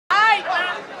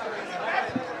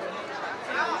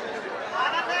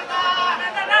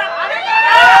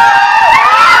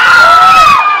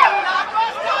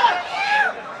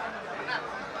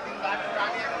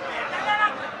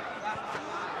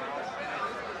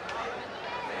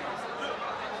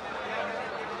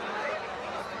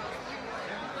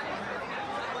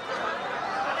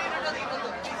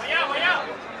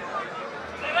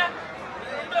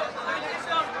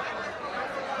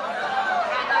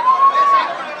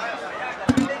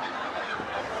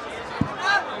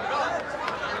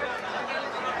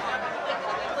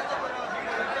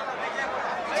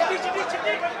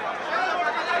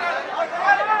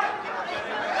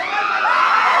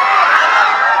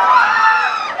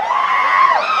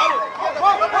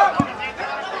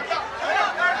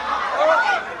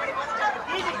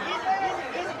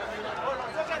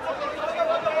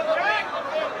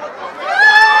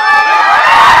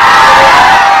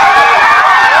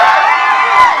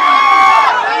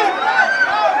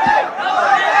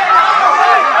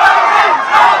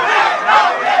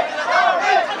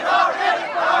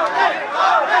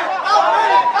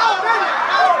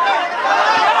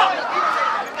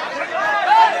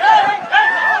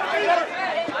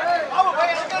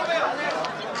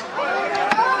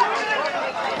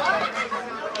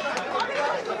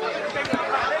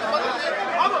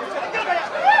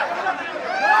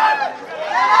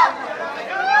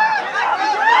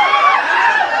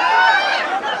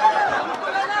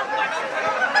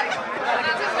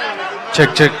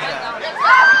Check check.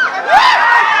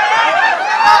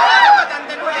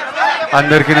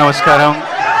 అందరికీ నమస్కారం.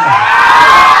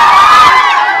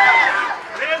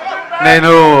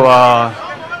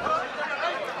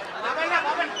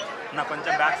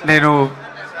 నేను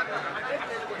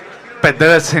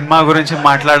పెద్దగా సినిమా గురించి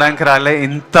మాట్లాడడానికి రాలే.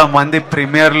 ఇంతమంది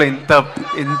ప్రీమియర్లు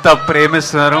ఇంత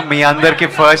ప్రేమిస్తున్నారు. మీ అందరికీ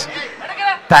ఫస్ట్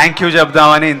థ్యాంక్ యూ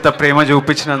చెప్దామని, ఇంత ప్రేమ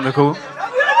చూపించినందుకు.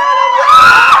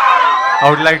 I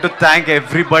would like to thank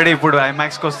everybody. ఇప్పుడు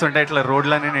ఐమాక్స్కి వస్తుంటే ఇట్లా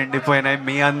రోడ్లన్నీ నిండిపోయినాయి.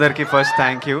 మీ అందరికీ ఫస్ట్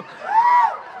థ్యాంక్ యూ.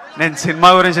 నేను సినిమా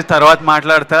గురించి తర్వాత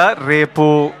మాట్లాడతా. రేపు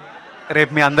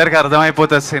మీ అందరికీ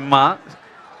అర్థమైపోతుంది సినిమా.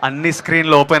 అన్ని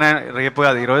స్క్రీన్లు ఓపెన్ అయిన రేపు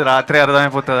కాదు, ఈరోజు రాత్రి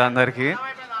అర్థమైపోతుంది అందరికీ.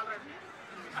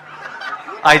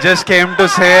 I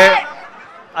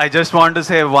just want to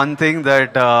say one thing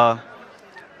that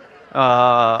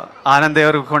Anand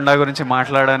Devarkonda గురించి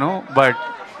మాట్లాడాను. But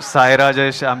Sai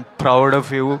Rajesh, I'm proud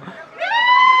of you.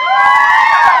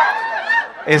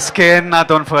 SKN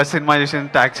నాతో ఫస్ట్ సినిమా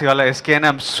చేసిన టాక్సీ వాళ్ళ SKN,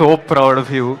 I'm so proud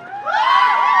of you.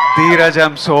 Dheeraj,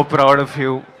 I'm so proud of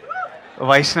you.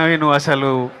 Vaishnavi, నువ్వు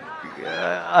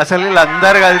అసలు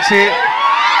వీళ్ళందరూ కలిసి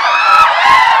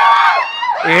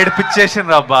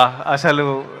ఏడిపించేసిండ్రు అబ్బా, అసలు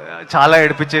చాలా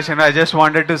ఏడిపించేసిండ్రు. I just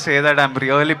wanted to say that I'm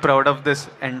really proud of this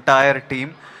entire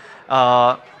team.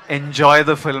 Enjoy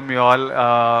the film you all.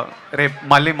 రేపు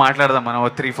మళ్ళీ మాట్లాడదాం మనం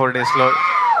 3-4 డేస్లో,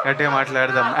 గట్టిగా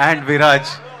మాట్లాడదాం. అండ్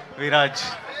విరాజ్,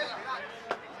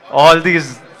 ఆల్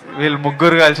దీస్ వీళ్ళు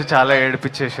ముగ్గురు కలిసి చాలా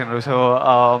ఏడిపించేసిండ్రు. సో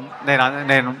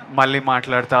నేను మళ్ళీ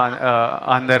మాట్లాడతా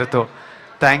అందరితో.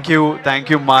 థ్యాంక్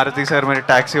యూ మారుతి సార్, మీరు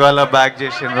ట్యాక్సీ వాళ్ళ బ్యాక్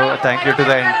చేసిండ్రు. Thank you to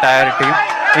the entire team.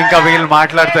 ఇంకా వీళ్ళు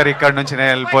మాట్లాడతారు ఇక్కడ నుంచి,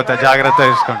 నేను వెళ్ళిపోతా. జాగ్రత్త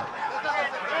తీసుకోండి.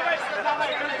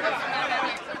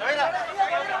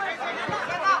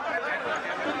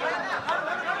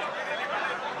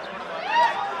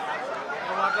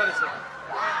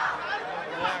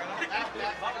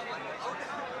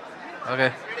 Okay,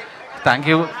 thank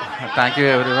you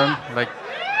everyone. Like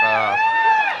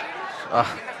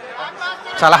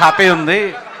చాలా హ్యాపీ ఉంది.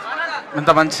 ఇంత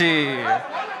మంచి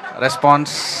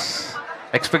రెస్పాన్స్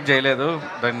ఎక్స్పెక్ట్ చేయలేదు.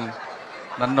 దెన్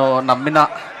నన్ను నమ్మిన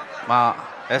మా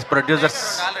ప్రొడ్యూసర్స్,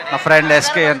 నా ఫ్రెండ్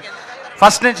ఎస్కేఎన్,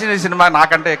 ఫస్ట్ నుంచి ఈ సినిమా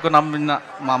నాకంటే ఎక్కువ నమ్మిన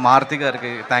మా మారుతి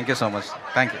గారికి thank you so much.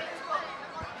 Thank you.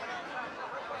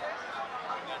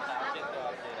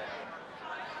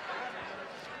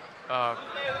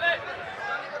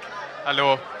 Hello,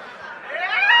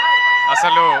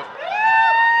 అసలు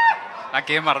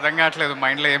నాకేం అర్థం కావట్లేదు,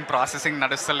 మైండ్లో ఏం ప్రాసెసింగ్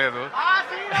నడుస్తలేదు.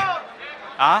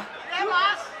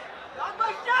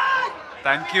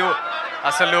 Thank you.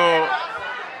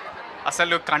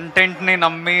 అసలు కంటెంట్ని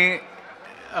నమ్మి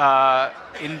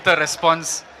ఇంత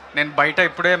రెస్పాన్స్. నేను బయట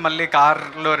ఇప్పుడే మళ్ళీ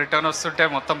కార్లో రిటర్న్ వస్తుంటే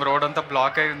మొత్తం రోడ్ అంతా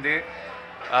బ్లాక్ అయింది.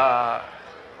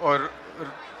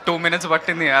 2 minutes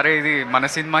పట్టింది. అరే ఇది మన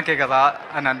సినిమాకే కదా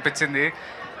అని అనిపించింది.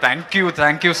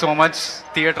 Thank you so much.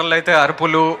 థియేటర్లో అయితే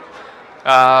అరుపులు,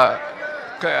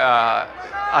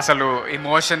 అసలు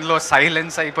ఎమోషన్లో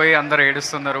సైలెన్స్ అయిపోయి అందరూ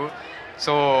ఏడుస్తున్నారు.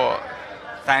 So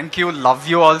thank you, love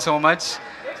you all so much.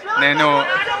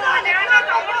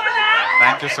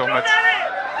 Thank you so much.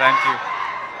 Thank you.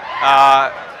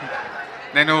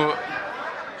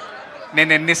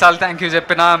 నేను ఎన్నిసార్లు థ్యాంక్ యూ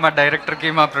చెప్పినా మా డైరెక్టర్కి,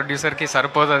 మా ప్రొడ్యూసర్కి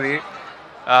సరిపోతుంది.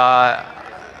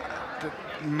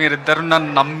 మీరిద్దరు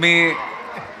నన్ను నమ్మి,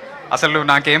 అసలు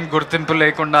నాకేం గుర్తింపు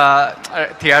లేకుండా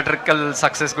థియేట్రికల్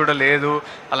సక్సెస్ కూడా లేదు,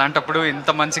 అలాంటప్పుడు ఇంత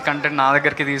మంచి కంటెంట్ నా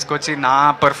దగ్గరికి తీసుకొచ్చి నా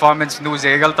పర్ఫార్మెన్స్ నువ్వు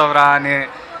చేయగలుగుతావురా అనే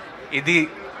ఇది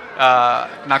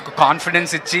నాకు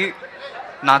కాన్ఫిడెన్స్ ఇచ్చి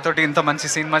నాతోటి ఇంత మంచి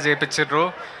సినిమా చేయించారు.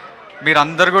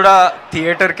 మీరందరూ కూడా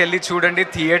థియేటర్కి వెళ్ళి చూడండి.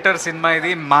 థియేటర్ సినిమా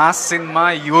ఇది, mass cinema,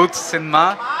 youth cinema.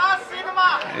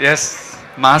 Yes,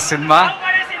 mass cinema.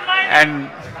 And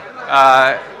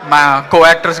మా కో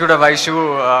యాక్టర్స్ కూడా వైషు,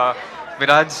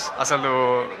 విరాజ్, అసలు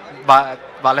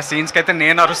వాళ్ళ సీన్స్కి అయితే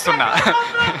నేను అరుస్తున్నా.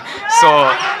 So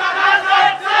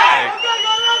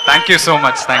thank you so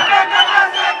much. Thank you.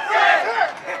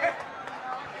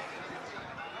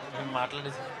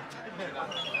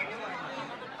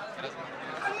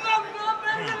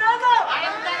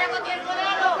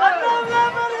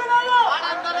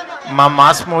 మా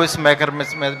మాస్ మూవీస్ మేకర్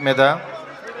మీద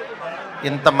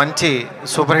ఇంత మంచి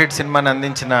సూపర్ హిట్ సినిమాని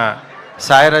అందించిన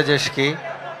సాయి రాజేష్కి,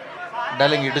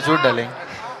 డార్లింగ్ ఇటు చూడు డార్లింగ్,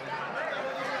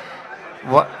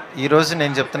 ఈరోజు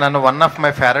నేను చెప్తున్నాను, one of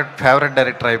my favourite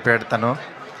director అయిపోయాడు తను.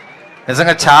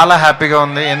 నిజంగా చాలా హ్యాపీగా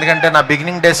ఉంది. ఎందుకంటే నా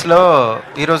బిగినింగ్ డేస్లో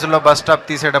ఈ రోజుల్లో బస్ స్టాప్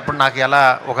తీసేటప్పుడు నాకు ఎలా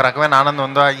ఒక రకమైన ఆనందం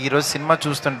ఉందో, ఈరోజు సినిమా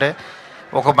చూస్తుంటే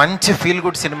ఒక మంచి ఫీల్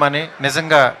గుడ్ సినిమాని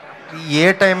నిజంగా ఏ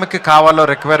టైంకి కావాలో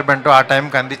రిక్వైర్మెంట్ ఆ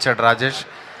టైంకి అందించాడు రాజేష్.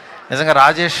 నిజంగా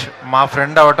రాజేష్ మా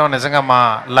ఫ్రెండ్ అవ్వటం నిజంగా మా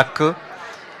లక్.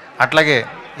 అట్లాగే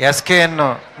ఎస్కేఎన్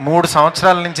 3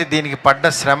 సంవత్సరాల నుంచి దీనికి పడ్డ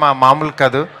శ్రమ మామూలు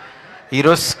కాదు.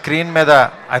 ఈరోజు స్క్రీన్ మీద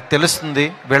అది తెలుస్తుంది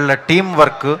వీళ్ళ టీం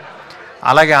వర్క్.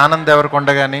 అలాగే ఆనంద్ దేవరకొండ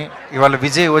కానీ ఇవాళ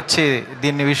విజయ్ వచ్చి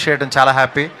దీన్ని విష్ చేయడం చాలా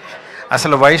హ్యాపీ.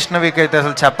 అసలు వైష్ణవికి అయితే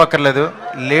అసలు చెప్పక్కర్లేదు.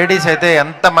 లేడీస్ అయితే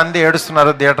ఎంతమంది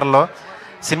ఏడుస్తున్నారు థియేటర్లో.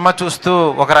 సినిమా చూస్తూ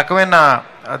ఒక రకమైన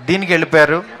దీనికి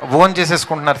వెళ్ళిపోయారు, ఓన్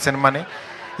చేసేసుకుంటున్నారు సినిమాని.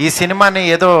 ఈ సినిమాని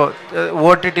ఏదో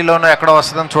ఓటీటీలోనో ఎక్కడో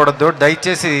వస్తుందని చూడొద్దు,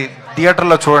 దయచేసి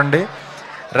థియేటర్లో చూడండి.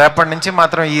 రేపటి నుంచి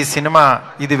మాత్రం ఈ సినిమా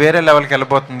ఇది వేరే లెవెల్కి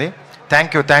వెళ్ళిపోతుంది.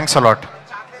 Thank you, thanks a lot.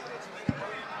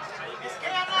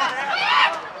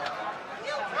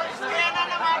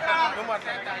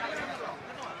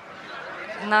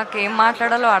 నాకేం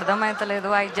మాట్లాడాలో అర్థమవుతలేదు.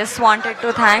 I just wanted to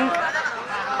thank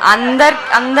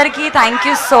అందరికీ థ్యాంక్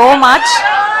యూ సో మచ్.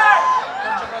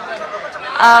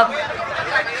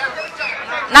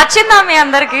 నచ్చిందా మీ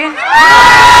అందరికీ?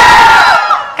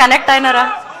 Connect అయినారా?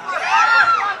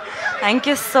 Thank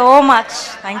you so much.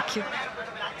 Thank you.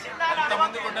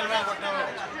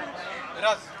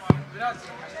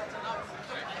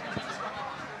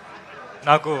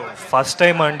 నాకు ఫస్ట్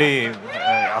టైం అండి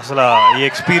అసలు ఈ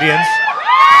ఎక్స్పీరియన్స్.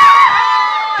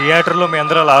 థియేటర్లో మీ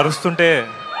అందరూ అలా అరుస్తుంటే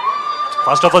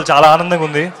ఫస్ట్ ఆఫ్ ఆల్ చాలా ఆనందంగా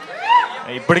ఉంది.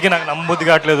 ఇప్పటికీ నాకు నమ్మబుద్ధి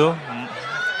కావట్లేదు.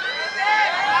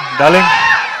 డార్లింగ్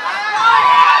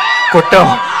కొట్టాం.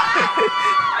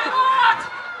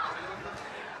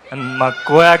 అండ్ మా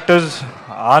కో యాక్టర్స్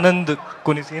ఆనంద్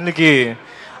కొన్ని సీన్లకి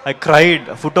I cried,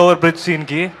 foot over bridge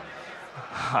సీన్కి.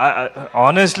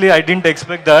 Honestly I didn't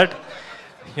expect that.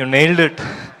 You nailed it.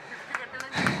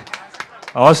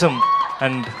 Awesome.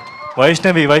 And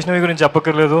Vaishnavi గురించి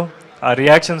చెప్పక్కర్లేదు. ఆ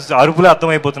reactions అరుపులే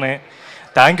అర్థమైపోతున్నాయి.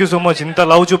 Thank you so much ఇంత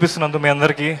లవ్ చూపిస్తున్నందుకు మీ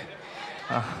అందరికీ.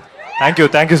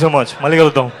 Thank you so much. మళ్ళీ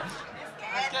కలుద్దాం.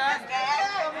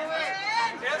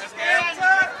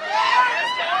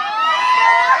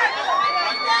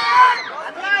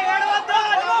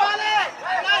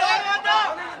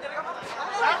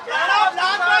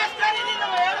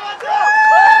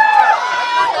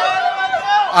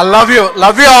 I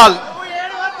love you all.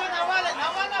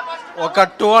 ఒక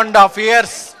 2.5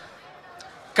 years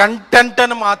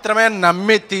కంటెంట్ని మాత్రమే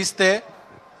నమ్మి తీస్తే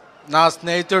నా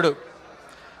స్నేహితుడు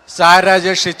సాయి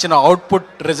రాజేష్ ఇచ్చిన అవుట్పుట్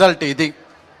రిజల్ట్ ఇది.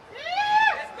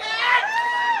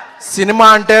 సినిమా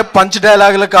అంటే పంచ్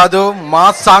డైలాగులు కాదు,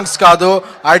 మాస్ సాంగ్స్ కాదు,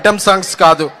 ఐటమ్ సాంగ్స్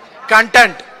కాదు,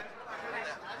 కంటెంట్.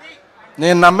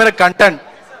 నేను నమ్మిన కంటెంట్.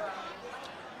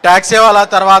 ట్యాక్సీ వాళ్ళ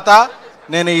తర్వాత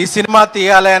నేను ఈ సినిమా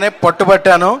తీయాలి అనే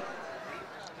పట్టుబట్టాను.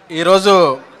 ఈరోజు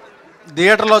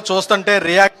థియేటర్లో చూస్తుంటే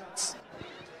రియాక్షన్స్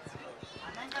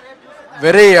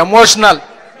వెరీ ఎమోషనల్.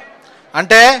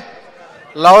 అంటే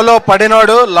లవ్లో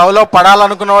పడినోడు, లవ్లో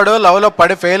పడాలనుకున్నవాడు, లవ్లో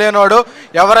పడి ఫెయిల్ అయినోడు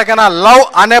ఎవరికైనా లవ్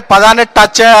అనే పదాన్ని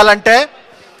టచ్ చేయాలంటే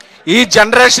ఈ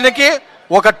జనరేషన్కి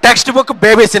ఒక text book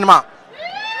baby cinema.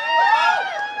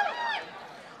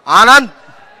 Anand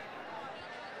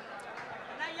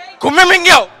కుమ్మి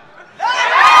మింగావు.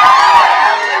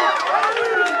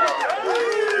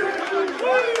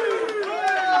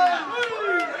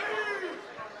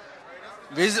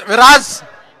 Viraj,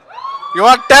 you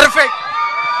are terrific.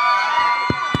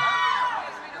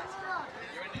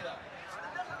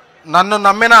 నన్ను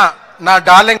నమ్మిన నా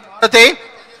darling Bharati,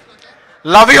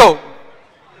 love you.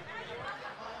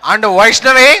 And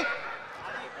Vaishnavi,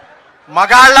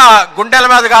 మగాళ్ళ గుండెల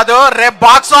మీద కాదు, రేపు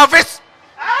బాక్స్ ఆఫీస్.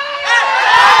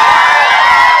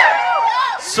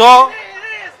 సో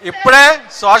ఇప్పుడే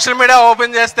సోషల్ మీడియా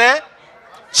ఓపెన్ చేస్తే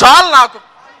చాలు నాకు.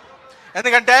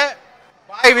 ఎందుకంటే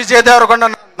బాయ్ విజయ్ దేవరకొండ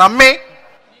నమ్మి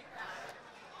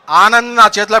ఆనంద్ నా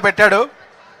చేతిలో పెట్టాడు.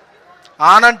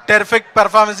 ఆనంద్ టెరిఫిక్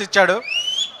పెర్ఫార్మెన్స్ ఇచ్చాడు.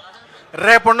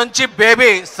 రేపటి నుంచి బేబీ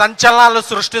సంచలనాలు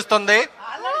సృష్టిస్తుంది.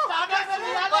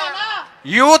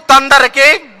 యూత్ అందరికి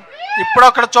ఇప్పుడు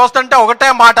అక్కడ చూస్తుంటే ఒకటే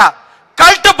మాట,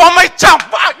 కల్ట్ బొమ్మ ఇచ్చాం.